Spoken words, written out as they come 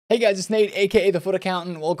Hey guys, it's Nate, aka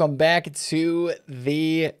TheFutAccountant. Welcome back to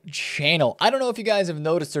the channel. I don't know if you guys have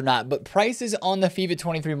noticed or not, but prices on the FIFA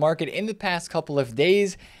 23 market in the past couple of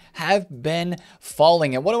days have been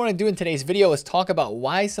falling. And what I want to do in today's video is talk about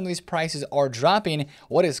why some of these prices are dropping,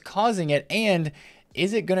 what is causing it, and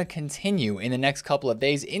is it going to continue in the next couple of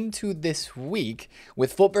days into this week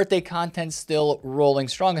with FUT birthday content still rolling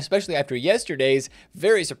strong, especially after yesterday's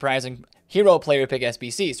very surprising hero player pick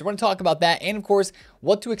SBC. So we're going to talk about that and, of course,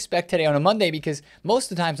 what to expect today on a Monday, because most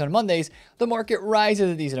of the times on Mondays, the market rises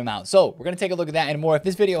a decent amount. So we're going to take a look at that and more. If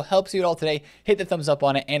this video helps you at all today, hit the thumbs up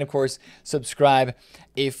on it and, of course, subscribe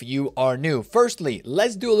if you are new. Firstly,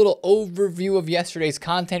 let's do a little overview of yesterday's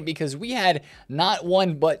content, because we had not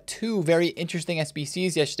one but two very interesting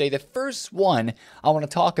SBCs yesterday. The first one I want to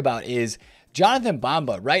talk about is Jonathan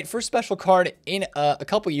Bamba, right? First special card in a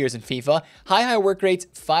couple years in FIFA. High work rates,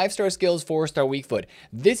 5-star skills, 4-star weak foot.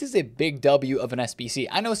 This is a big W of an SBC.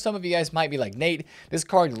 I know some of you guys might be like, Nate, this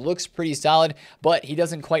card looks pretty solid, but he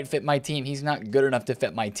doesn't quite fit my team. He's not good enough to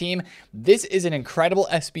fit my team. This is an incredible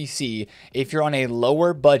SBC if you're on a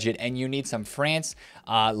lower budget and you need some France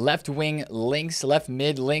left wing links, left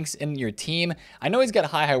mid links in your team. I know he's got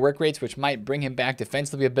high work rates, which might bring him back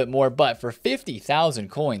defensively a bit more, but for 50,000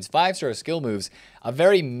 coins, 5-star skill moves, a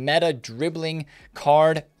very meta dribbling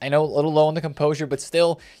card. I know a little low on the composure, but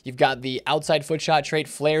still, you've got the outside foot shot trait,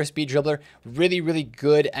 flare, speed dribbler. Really, really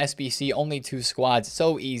good SBC. Only 2 squads.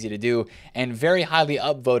 So easy to do and very highly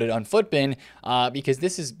upvoted on Futbin because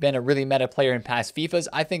this has been a really meta player in past FIFAs.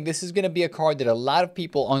 I think this is going to be a card that a lot of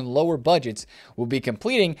people on lower budgets will be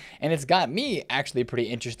completing, and it's got me actually pretty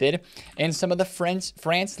interested in some of the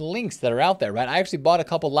France links that are out there, right? I actually bought a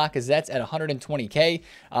couple Lacazettes at 120K.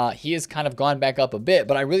 He has kind of gone back up a bit,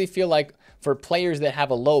 but I really feel like for players that have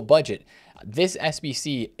a low budget, this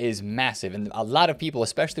SBC is massive, and a lot of people,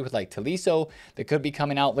 especially with like Tolisso that could be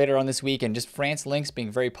coming out later on this week, and just France links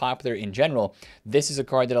being very popular in general, this is a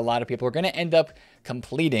card that a lot of people are going to end up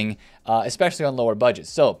completing, especially on lower budgets.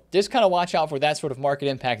 So just kind of watch out for that sort of market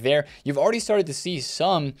impact there. You've already started to see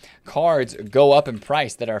some cards go up in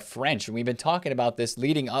price that are French, and we've been talking about this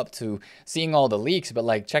leading up to seeing all the leaks, but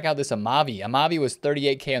like check out this Amavi. Amavi was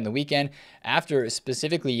 38K on the weekend. After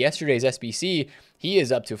specifically yesterday's SBC, he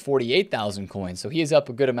is up to 48,000 coins. So he is up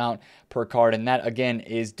a good amount per card. And that, again,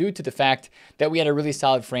 is due to the fact that we had a really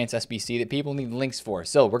solid France SBC that people need links for.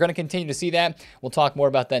 So we're going to continue to see that. We'll talk more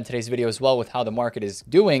about that in today's video as well with how the market is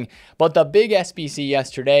doing. But the big SBC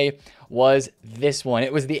yesterday was this one.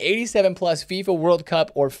 It was the 87 plus FIFA World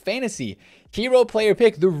Cup or Fantasy Hero Player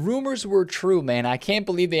Pick. The rumors were true, man. I can't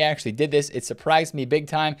believe they actually did this. It surprised me big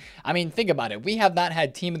time. I mean, think about it. We have not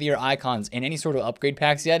had Team of the Year icons in any sort of upgrade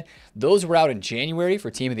packs yet. Those were out in January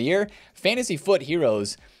for Team of the Year. Fantasy Foot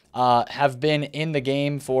Heroes have been in the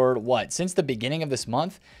game for what? Since the beginning of this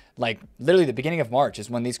month? Like literally the beginning of March is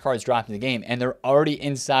when these cards dropped in the game, and they're already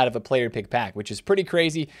inside of a player pick pack, which is pretty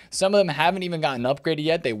crazy. Some of them haven't even gotten upgraded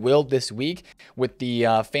yet. They will this week with the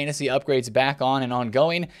fantasy upgrades back on and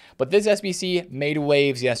ongoing. But this SBC made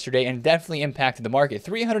waves yesterday and definitely impacted the market.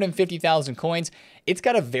 350,000 coins. It's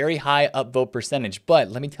got a very high upvote percentage,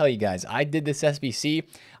 but let me tell you guys, I did this SBC.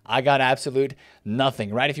 I got absolute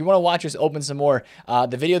nothing, right? If you want to watch us open some more,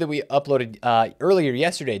 the video that we uploaded earlier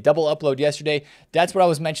yesterday, double upload yesterday, that's what I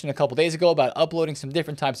was mentioning a couple days ago about uploading some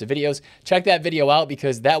different types of videos. Check that video out,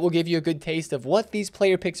 because that will give you a good taste of what these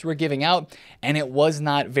player picks were giving out, and it was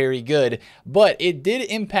not very good, but it did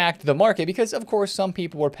impact the market because, of course, some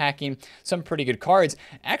people were packing some pretty good cards.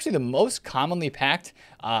 Actually, the most commonly packed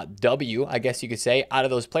W, I guess you could say, out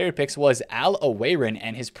of those player picks was Al Aweirin,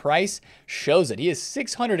 and his price shows it. He is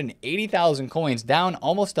 680,000 coins, down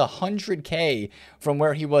almost 100K from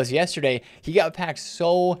where he was yesterday. He got packed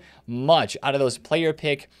so much out of those player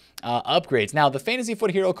pick upgrades. Now, the Fantasy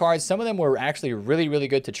Foot Hero cards, some of them were actually really, really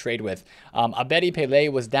good to trade with. Abedi Pele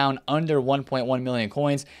was down under 1.1 million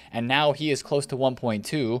coins, and now he is close to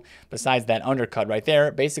 1.2. Besides that undercut right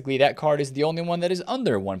there, basically that card is the only one that is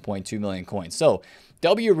under 1.2 million coins. So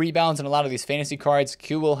W rebounds in a lot of these fantasy cards.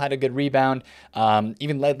 Q had a good rebound.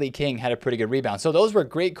 Even Ledley King had a pretty good rebound. So those were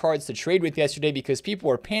great cards to trade with yesterday because people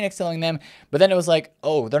were panic selling them. But then it was like,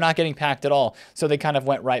 oh, they're not getting packed at all. So they kind of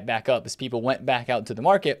went right back up as people went back out to the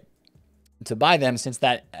market to buy them, since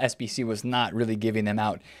that SBC was not really giving them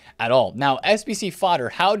out at all. Now, SBC fodder,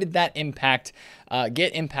 how did that impact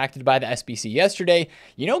get impacted by the SBC yesterday.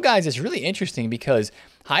 You know, guys, it's really interesting because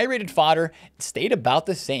high-rated fodder stayed about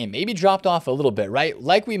the same, maybe dropped off a little bit, right?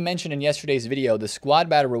 Like we mentioned in yesterday's video, the squad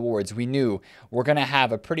battle rewards we knew were going to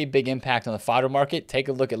have a pretty big impact on the fodder market. Take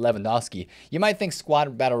a look at Lewandowski. You might think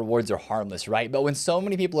squad battle rewards are harmless, right? But when so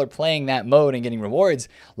many people are playing that mode and getting rewards,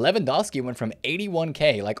 Lewandowski went from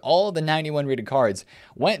 81K, like all of the 91 rated cards,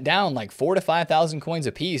 went down like 4,000 to 5,000 coins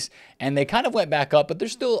a piece, and they kind of went back up, but they're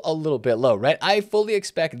still a little bit low, right? I fully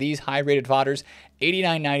expect these high-rated fodders,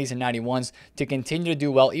 89, 90s, and 91s to continue to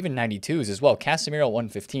do well, even 92s as well. Casemiro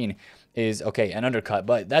 115 is, okay, an undercut,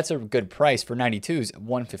 but that's a good price for 92s,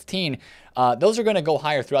 115. Those are going to go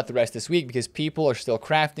higher throughout the rest of this week because people are still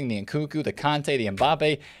crafting the Nkunku, the Kante, the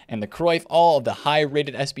Mbappe, and the Cruyff, all of the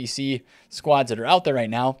high-rated SBC squads that are out there right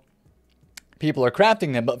now. People are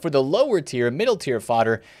crafting them, but for the lower tier, middle tier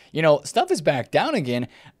fodder, you know, stuff is back down again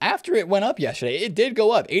after it went up yesterday. It did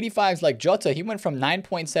go up. 85s like Jota, he went from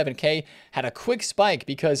 9.7K, had a quick spike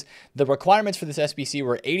because the requirements for this SBC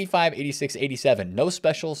were 85, 86, 87. No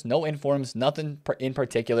specials, no informs, nothing in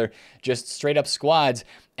particular, just straight up squads.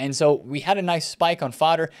 And so we had a nice spike on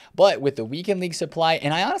fodder, but with the weekend league supply,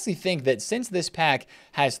 and I honestly think that since this pack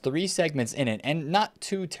has 3 segments in it and not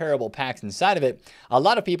 2 terrible packs inside of it, a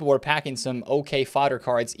lot of people were packing some okay fodder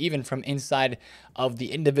cards even from inside of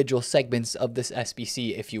the individual segments of this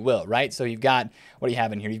SBC, if you will, right? So you've got, what do you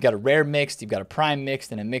have in here? You've got a rare mixed, you've got a prime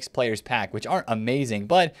mixed, and a mixed players pack, which aren't amazing,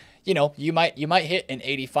 but you know, you might hit an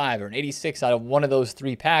 85 or an 86 out of one of those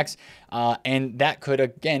 3 packs, and that could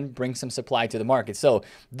again bring some supply to the market. So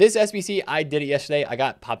this SBC, I did it yesterday. I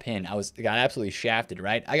got Papin. I got absolutely shafted,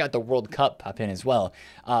 right? I got the World Cup Papin as well,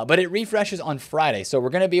 but it refreshes on Friday, so we're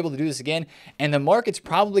gonna be able to do this again, and the market's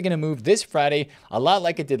probably gonna move this Friday a lot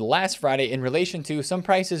like it did last Friday in relation to some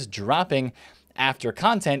prices dropping after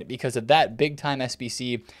content because of that big time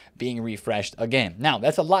SBC being refreshed again. Now,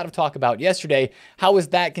 that's a lot of talk about yesterday. How is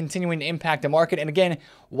that continuing to impact the market? And again,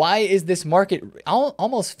 why is this market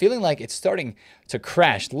almost feeling like it's starting to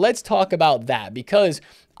crash? Let's talk about that because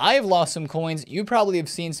I have lost some coins. You probably have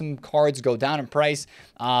seen some cards go down in price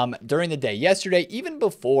during the day. Yesterday, even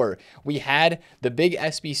before we had the big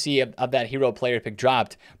SBC of that hero player pick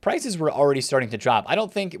dropped, prices were already starting to drop. I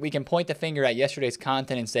don't think we can point the finger at yesterday's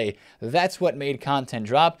content and say that's what made content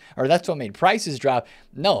drop or that's what made prices drop.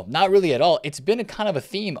 No, not really at all. It's been a kind of a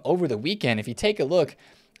theme over the weekend. If you take a look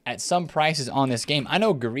at some prices on this game, I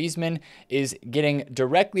know Griezmann is getting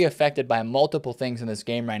directly affected by multiple things in this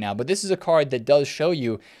game right now, but this is a card that does show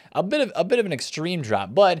you a bit of an extreme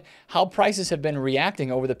drop, but how prices have been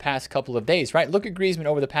reacting over the past couple of days, right? Look at Griezmann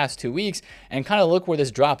over the past 2 weeks and kind of look where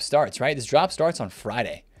this drop starts, right? This drop starts on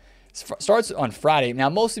Friday. Starts on Friday, now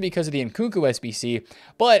mostly because of the Nkunku SBC,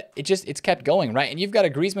 but it's kept going, right? And you've got a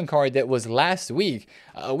Griezmann card that was last week,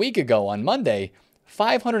 a week ago on Monday,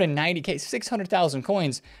 590K, 600,000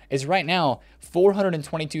 coins, is right now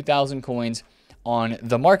 422,000 coins on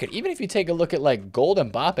the market. Even if you take a look at like Gold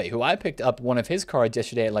Mbappe, who I picked up one of his cards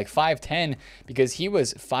yesterday at like 510 because he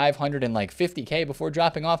was 550K before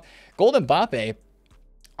dropping off. Gold Mbappe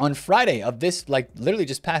on Friday of this, like literally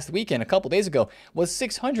just past weekend, a couple days ago, was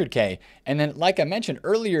 600K. And then, like I mentioned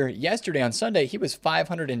earlier, yesterday on Sunday, he was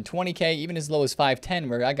 520K, even as low as 510,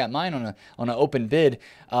 where I got mine on an open bid.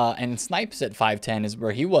 And Snipes at 510 is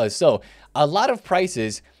where he was. So a lot of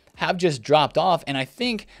prices have just dropped off, and I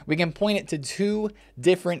think we can point it to 2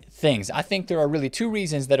 different things. I think there are really 2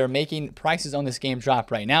 reasons that are making prices on this game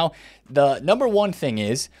drop right now. The number one thing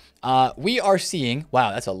is we are seeing,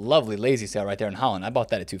 wow, that's a lovely lazy sale right there in Holland. I bought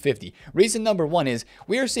that at 250. Reason number one is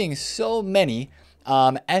we are seeing so many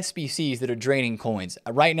SBCs that are draining coins.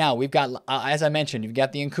 Right now, we've got, as I mentioned, you've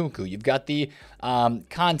got the Nkunku, you've got the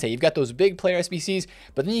Kante, you've got those big player SBCs,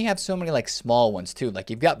 but then you have so many like small ones too.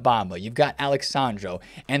 Like you've got Bamba, you've got Alexandro,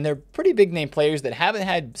 and they're pretty big name players that haven't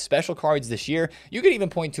had special cards this year. You could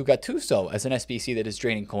even point to Gattuso as an SBC that is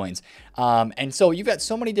draining coins. And so you've got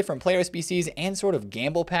so many different player SBCs and sort of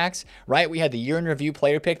gamble packs, right? We had the year in review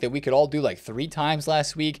player pick that we could all do like 3 times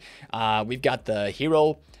last week. We've got the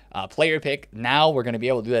hero player pick. Now we're going to be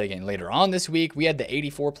able to do that again later on this week. We had the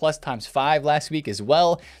 84 plus times 5 last week as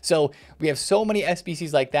well. So we have so many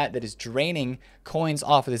SBCs like that is draining coins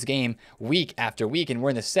off of this game week after week. And we're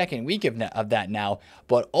in the second week of that now.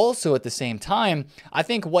 But also at the same time, I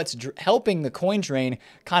think what's helping the coin drain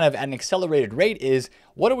kind of at an accelerated rate is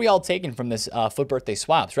what are we all taking from this foot birthday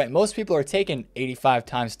swaps, right? Most people are taking 85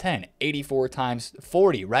 times 10, 84 times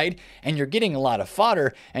 40, right? And you're getting a lot of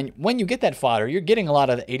fodder. And when you get that fodder, you're getting a lot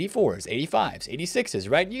of the 84s, 85s, 86s,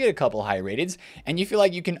 right? You get a couple high rateds and you feel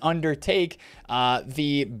like you can undertake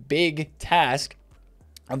the big task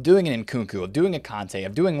of doing an Nkunku, of doing a Conte,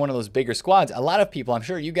 of doing one of those bigger squads. A lot of people, I'm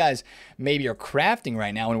sure you guys maybe are crafting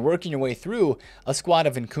right now and working your way through a squad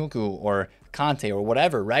of Nkunku or Conte or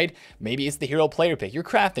whatever, right? Maybe it's the hero player pick. You're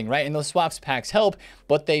crafting, right? And those swaps packs help,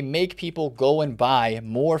 but they make people go and buy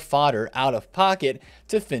more fodder out of pocket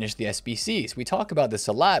to finish the SBCs. We talk about this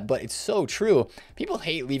a lot, but it's so true. People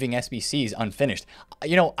hate leaving SBCs unfinished.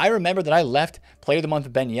 You know, I remember that I left Player of the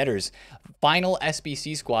Month Ben Yedder's final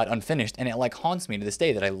SBC squad unfinished, and it like haunts me to this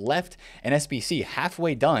day that I left an SBC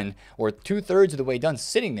halfway done or 2/3 of the way done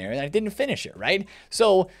sitting there and I didn't finish it, right?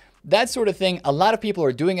 So that sort of thing, a lot of people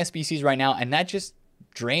are doing SBCs right now, and that just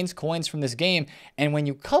drains coins from this game. And when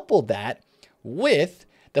you couple that with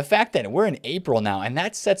the fact that we're in April now, and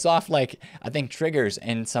that sets off, like, I think triggers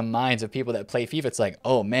in some minds of people that play FIFA. It's like,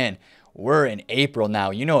 oh man, we're in April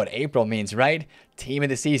now. You know what April means, right? Team of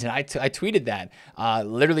the season. I tweeted that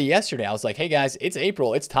literally yesterday. I was like, hey guys, it's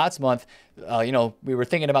April. It's TOTS month. You know, we were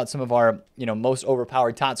thinking about some of our, you know, most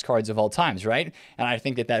overpowered TOTS cards of all times, right? And I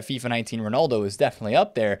think that FIFA 19 Ronaldo is definitely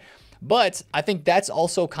up there. But I think that's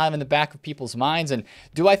also kind of in the back of people's minds. And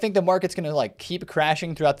do I think the market's going to like keep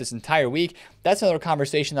crashing throughout this entire week? That's another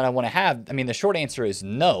conversation that I want to have. I mean, the short answer is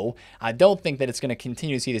no. I don't think that it's going to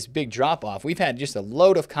continue to see this big drop off. We've had just a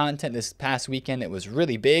load of content this past weekend that was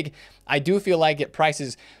really big. I do feel like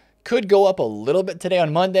prices could go up a little bit today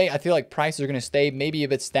on Monday. I feel like prices are going to stay maybe a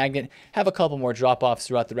bit stagnant, have a couple more drop-offs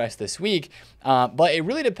throughout the rest of this week. But it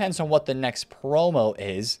really depends on what the next promo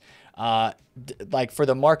is. Like for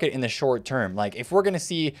the market in the short term, like if we're going to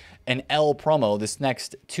see an L promo this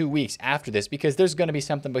next 2 weeks after this, because there's going to be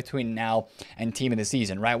something between now and team of the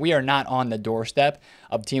season, right? We are not on the doorstep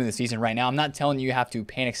of team of the season right now. I'm not telling you have to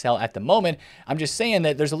panic sell at the moment. I'm just saying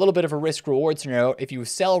that there's a little bit of a risk reward scenario. If you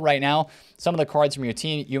sell right now, some of the cards from your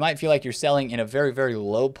team, you might feel like you're selling in a very, very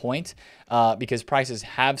low point because prices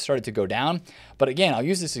have started to go down. But again, I'll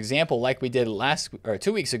use this example like we did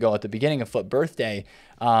 2 weeks ago at the beginning of Foot Birthday.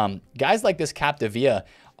 Guys like this Capdevia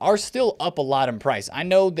are still up a lot in price. I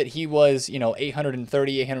know that he was, you know,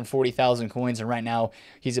 830, 840,000 coins, and right now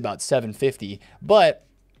he's about 750. But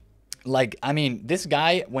like, I mean, this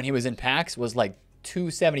guy, when he was in packs, was like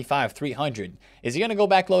 275, 300. Is he going to go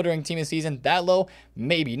back low during team of the season? That low?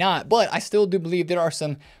 Maybe not. But I still do believe there are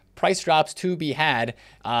some price drops to be had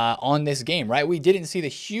on this game, right? We didn't see the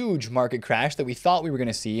huge market crash that we thought we were going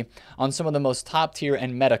to see on some of the most top tier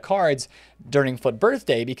and meta cards during Foot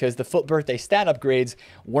Birthday because the Foot Birthday stat upgrades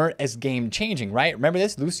weren't as game changing, right? Remember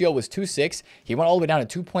this? Lucio was 2.6. He went all the way down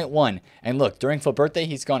to 2.1. And look, during Foot Birthday,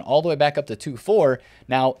 he's gone all the way back up to 2.4.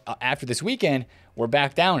 Now, after this weekend, we're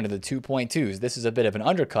back down into the 2.2s. This is a bit of an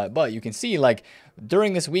undercut, but you can see like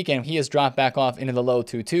during this weekend, he has dropped back off into the low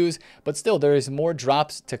 2.2s, but still there is more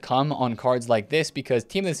drops to come on cards like this because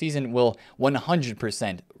Team of the Season will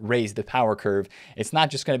 100% raise the power curve. It's not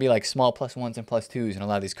just going to be like small +1s and +2s in a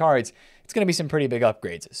lot of these cards. It's going to be some pretty big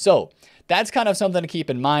upgrades. So that's kind of something to keep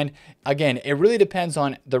in mind. Again, it really depends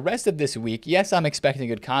on the rest of this week. Yes, I'm expecting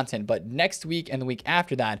good content, but next week and the week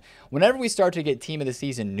after that, whenever we start to get Team of the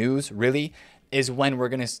Season news, really, is when we're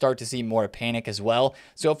going to start to see more panic as well.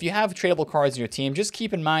 So if you have tradable cards in your team, just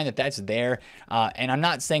keep in mind that that's there. And I'm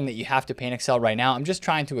not saying that you have to panic sell right now. I'm just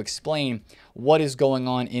trying to explain what is going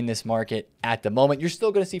on in this market at the moment. You're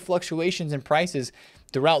still going to see fluctuations in prices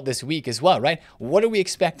throughout this week as well, right? What are we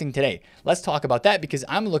expecting today? Let's talk about that because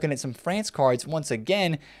I'm looking at some France cards once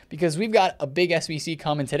again because we've got a big SBC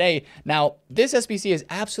coming today. Now, this SBC is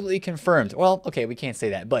absolutely confirmed. Well, okay, we can't say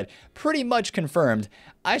that, but pretty much confirmed.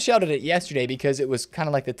 I shouted it yesterday because it was kind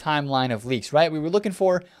of like the timeline of leaks, right? We were looking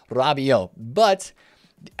for Rabiot, but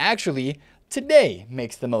actually, today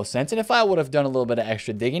makes the most sense. And if I would have done a little bit of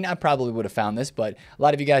extra digging, I probably would have found this, but a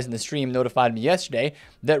lot of you guys in the stream notified me yesterday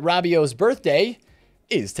that Rabiot's birthday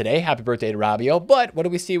is today. Happy birthday to Rabiot. But what do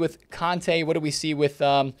we see with Conte? What do we see with,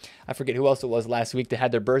 I forget who else it was last week that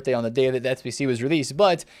had their birthday on the day that the SBC was released.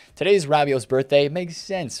 But today's Rabiot's birthday. It makes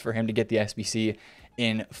sense for him to get the SBC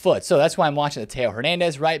in foot. So that's why I'm watching the Teo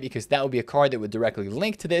Hernandez, right? Because that would be a card that would directly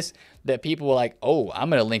link to this, that people were like, oh, I'm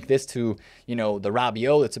going to link this to, you know, the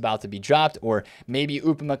Rabiot that's about to be dropped, or maybe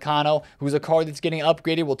Upamecano, who's a card that's getting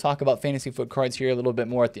upgraded. We'll talk about fantasy foot cards here a little bit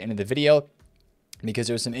more at the end of the video, because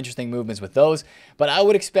there's some interesting movements with those. But I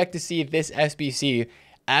would expect to see this SBC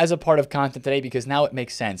as a part of content today because now it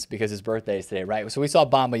makes sense because his birthday is today, right? So we saw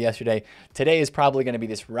Bamba yesterday. Today is probably going to be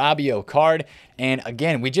this Rabiot card. And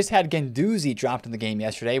again, we just had Guendouzi dropped in the game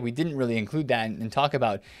yesterday. We didn't really include that and talk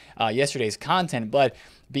about yesterday's content, but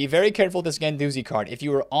be very careful with this Guendouzi card. If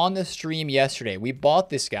you were on the stream yesterday, we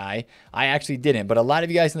bought this guy. I actually didn't, but a lot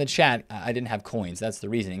of you guys in the chat, I didn't have coins. That's the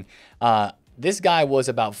reasoning. This guy was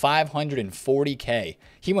about 540K.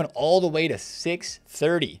 He went all the way to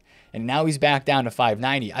 630. And now he's back down to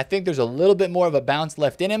 590. I think there's a little bit more of a bounce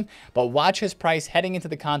left in him, but watch his price heading into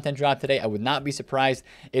the content drop today. I would not be surprised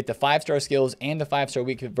if the 5-star skills and the 5-star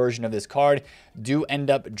week version of this card do end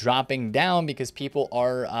up dropping down because people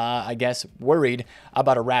are, I guess, worried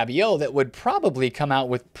about a Rabiot that would probably come out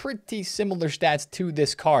with pretty similar stats to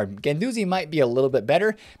this card. Guendouzi might be a little bit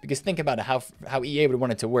better because think about it, how EA would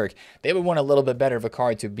want it to work. They would want a little bit better of a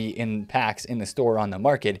card to be in packs in the store on the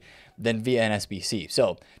market than via an SBC.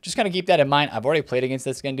 So just kind of keep that in mind. I've already played against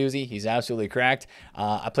this Guendouzi. He's absolutely cracked.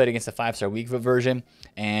 I played against the 5-star week version,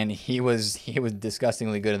 and he was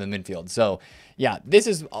disgustingly good in the midfield. So yeah,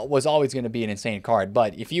 this was always going to be an insane card.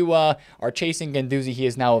 But if you are chasing Guendouzi, he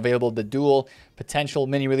is now available. The dual potential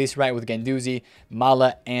mini release right with Guendouzi,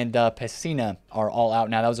 Mala, and Pessina are all out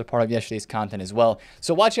now. That was a part of yesterday's content as well.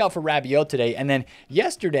 So watch out for Rabiot today. And then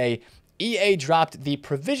yesterday, EA dropped the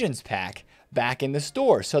provisions pack back in the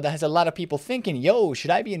store. So that has a lot of people thinking, yo,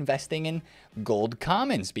 should I be investing in gold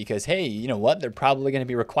commons? Because, hey, you know what? They're probably going to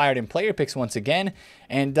be required in player picks once again.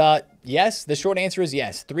 And yes, the short answer is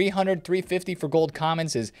yes. 300, 350 for gold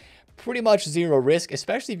commons is pretty much zero risk,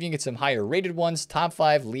 especially if you can get some higher rated ones, top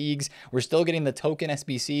 5 leagues. We're still getting the token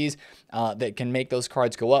SBCs that can make those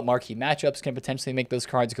cards go up. Marquee matchups can potentially make those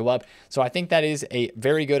cards go up. So I think that is a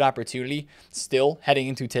very good opportunity still heading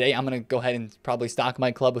into today. I'm going to go ahead and probably stock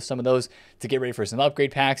my club with some of those to get ready for some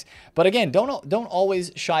upgrade packs. But again, don't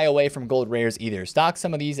always shy away from gold rares either. Stock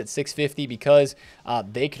some of these at 650 because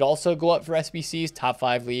they could also go up for SBCs, top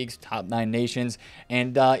 5 leagues, top 9 nations.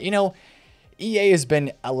 And, you know, EA has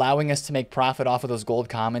been allowing us to make profit off of those gold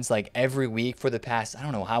commons like every week for the past, I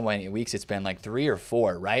don't know how many weeks it's been, like 3 or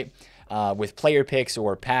 4, right? With player picks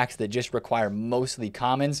or packs that just require mostly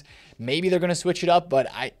commons. Maybe they're going to switch it up, but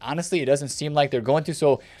honestly, it doesn't seem like they're going to.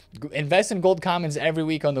 So invest in gold commons every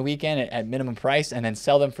week on the weekend at minimum price and then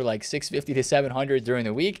sell them for like 650 to 700 during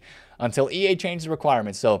the week until EA changes the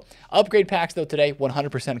requirements. So upgrade packs though today,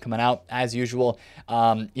 100% coming out as usual.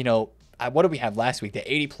 You know, what did we have last week?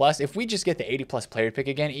 The 80 plus. If we just get the 80 plus player pick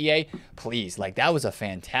again, EA, please. Like, that was a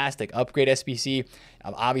fantastic upgrade SBC.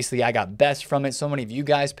 Obviously, I got best from it. So many of you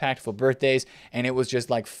guys packed for birthdays, and it was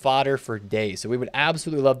just like fodder for days. So we would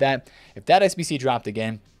absolutely love that if that SBC dropped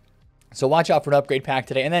again. So watch out for an upgrade pack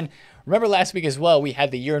today. And then remember last week as well, we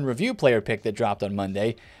had the year in review player pick that dropped on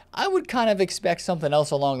Monday. I would kind of expect something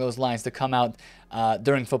else along those lines to come out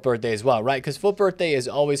during Foot Birthday as well, right? Because Foot Birthday is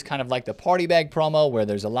always kind of like the party bag promo where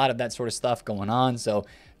there's a lot of that sort of stuff going on. So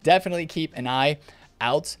definitely keep an eye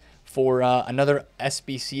out for another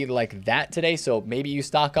SBC like that today. So maybe you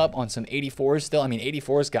stock up on some 84s still. I mean,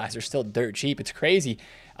 84s, guys, are still dirt cheap. It's crazy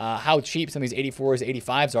how cheap some of these 84s,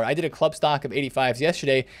 85s are. I did a club stock of 85s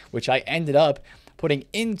yesterday, which I ended up putting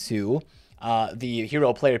into the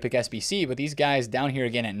Hero Player Pick SBC, but these guys down here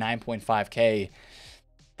again at 9.5K,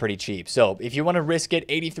 pretty cheap. So if you want to risk it,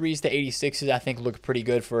 83s to 86s I think look pretty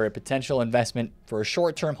good for a potential investment for a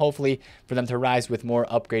short term, hopefully for them to rise with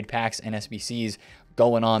more upgrade packs and SBCs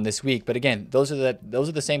going on this week. But again, those are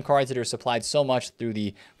the same cards that are supplied so much through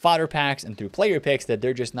the fodder packs and through player picks that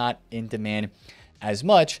they're just not in demand as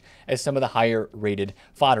much as some of the higher rated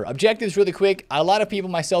fodder. Objectives really quick. A lot of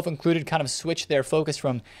people, myself included, kind of switched their focus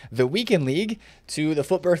from the weekend league to the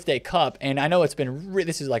Foot Birthday Cup. And I know it's been,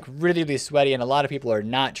 this is like really, really sweaty and a lot of people are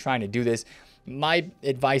not trying to do this. My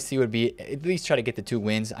advice to you would be at least try to get the 2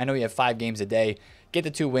 wins. I know you have 5 games a day. Get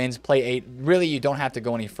the 2 wins, play 8. Really, you don't have to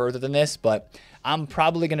go any further than this, but I'm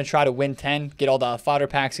probably going to try to win 10, get all the fodder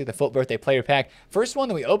packs, get the Foot Birthday player pack. First one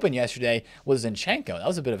that we opened yesterday was Zinchenko. That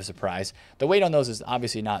was a bit of a surprise. The weight on those is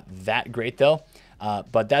obviously not that great, though.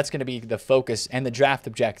 But that's going to be the focus, and the draft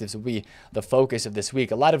objectives will be the focus of this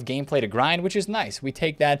week. A lot of gameplay to grind, which is nice. We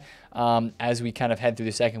take that as we kind of head through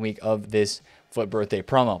the second week of this Foot Birthday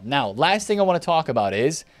promo. Now, last thing I want to talk about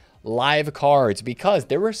is live cards, because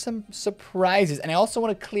there were some surprises, and I also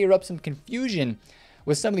want to clear up some confusion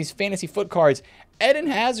with some of these fantasy foot cards. Eden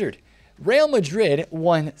Hazard, Real Madrid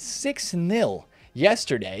won 6-0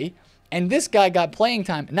 yesterday, and this guy got playing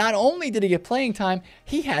time. Not only did he get playing time,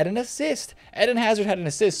 he had an assist. Eden Hazard had an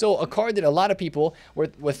assist. So a card that a lot of people were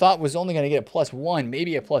thought was only going to get a +1,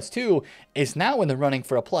 maybe a +2, is now in the running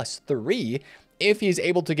for a +3 if he's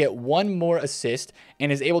able to get 1 more assist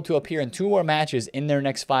and is able to appear in 2 more matches in their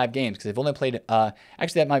next 5 games. Because they've only played,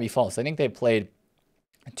 actually that might be false. I think they've played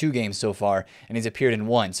 2 games so far, and he's appeared in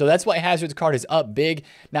 1. So that's why Hazard's card is up big.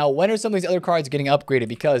 Now, when are some of these other cards getting upgraded?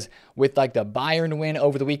 Because with like the Bayern win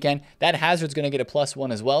over the weekend, that Hazard's going to get a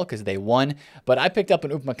 +1 as well because they won. But I picked up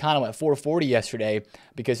an Upamecano at 440 yesterday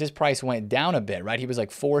because his price went down a bit, right? He was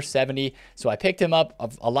like 470. So I picked him up.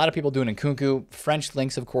 A lot of people doing Nkunku. French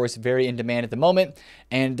links, of course, very in demand at the moment.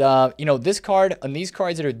 And, you know, this card and these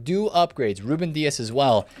cards that are due upgrades, Ruben Dias as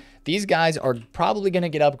well, these guys are probably going to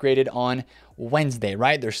get upgraded on Wednesday,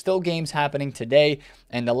 right? There's still games happening today.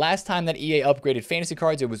 And the last time that EA upgraded fantasy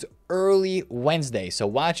cards, it was early Wednesday. So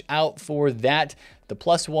watch out for that. The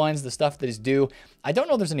 +1s, the stuff that is due. I don't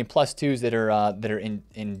know if there's any +2s that are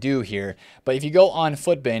in due here. But if you go on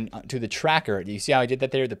Futbin to the tracker, do you see how I did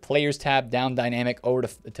that there? The players tab down dynamic over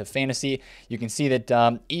to fantasy. You can see that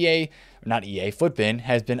Futbin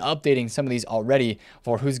has been updating some of these already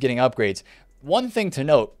for who's getting upgrades. One thing to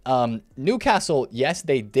note, Newcastle, yes,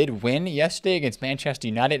 they did win yesterday against Manchester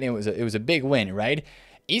United, and it was a big win, right?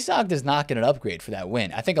 Isak does not get an upgrade for that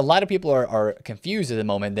win. I think a lot of people are confused at the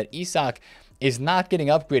moment that Isak is not getting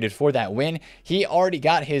upgraded for that win. He already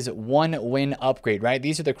got his 1-win upgrade, right?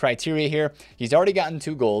 These are the criteria here. He's already gotten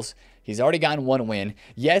 2 goals. He's already gotten 1 win.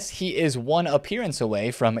 Yes, he is 1 appearance away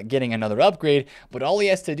from getting another upgrade, but all he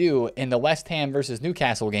has to do in the West Ham versus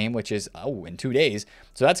Newcastle game, which is, in 2 days,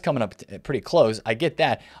 so that's coming up pretty close. I get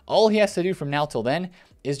that. All he has to do from now till then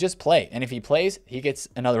is just play. And if he plays, he gets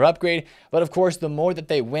another upgrade. But of course, the more that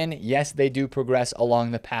they win, yes, they do progress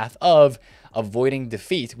along the path of avoiding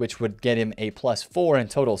defeat, which would get him a +4 in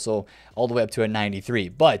total, so all the way up to a 93.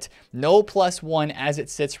 But no +1 as it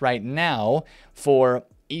sits right now for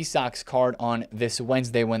Isak's card on this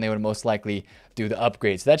Wednesday when they would most likely do the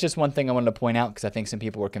upgrade. So that's just one thing I wanted to point out because I think some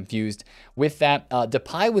people were confused with that.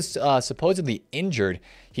 Depay was supposedly injured.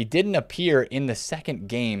 He didn't appear in the second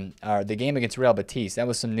game, the game against Real Betis. That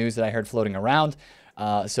was some news that I heard floating around.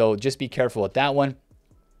 So just be careful with that one.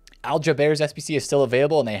 Al Jaber's SBC is still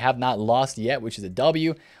available, and they have not lost yet, which is a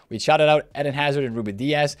W. We shouted out Eden Hazard and Ruben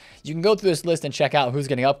Dias. You can go through this list and check out who's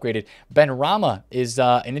getting upgraded. Benrahma is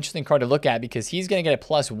an interesting card to look at because he's going to get a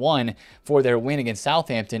 +1 for their win against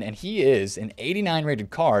Southampton, and he is an 89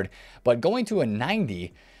 rated card, but going to a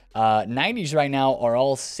 90. 90s right now are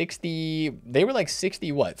all 60. They were like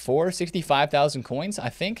 60, what, 65,000 coins, I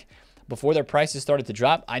think, before their prices started to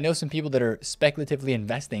drop. I know some people that are speculatively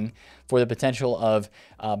investing for the potential of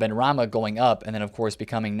Benrahma going up and then, of course,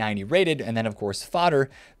 becoming 90 rated. And then, of course, fodder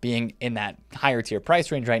being in that higher tier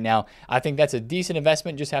price range right now. I think that's a decent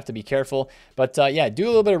investment. Just have to be careful. But yeah, do a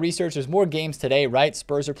little bit of research. There's more games today, right?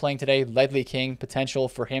 Spurs are playing today. Ledley King, potential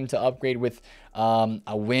for him to upgrade with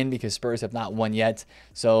a win because Spurs have not won yet.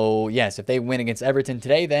 So, yes, if they win against Everton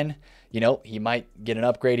today, then you know, he might get an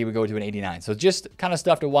upgrade. He would go to an 89. So just kind of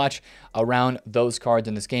stuff to watch around those cards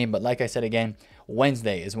in this game. But like I said, again,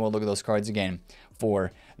 Wednesday is when we'll look at those cards again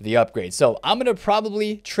for the upgrade. So I'm going to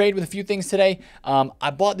probably trade with a few things today.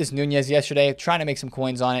 I bought this Nunez yesterday, trying to make some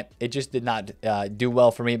coins on it. It just did not do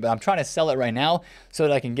well for me, but I'm trying to sell it right now so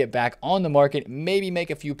that I can get back on the market, maybe make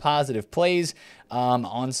a few positive plays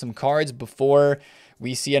on some cards before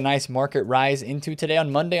we see a nice market rise into today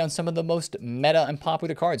on Monday on some of the most meta and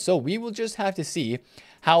popular cards. So we will just have to see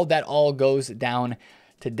how that all goes down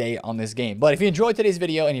today on this game. But if you enjoyed today's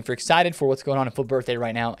video and if you're excited for what's going on in Foot Birthday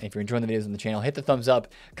right now, and if you're enjoying the videos on the channel, hit the thumbs up,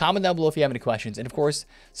 comment down below if you have any questions, and of course,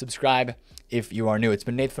 subscribe if you are new. It's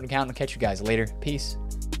been TheFutAccountant. I'll catch you guys later. Peace.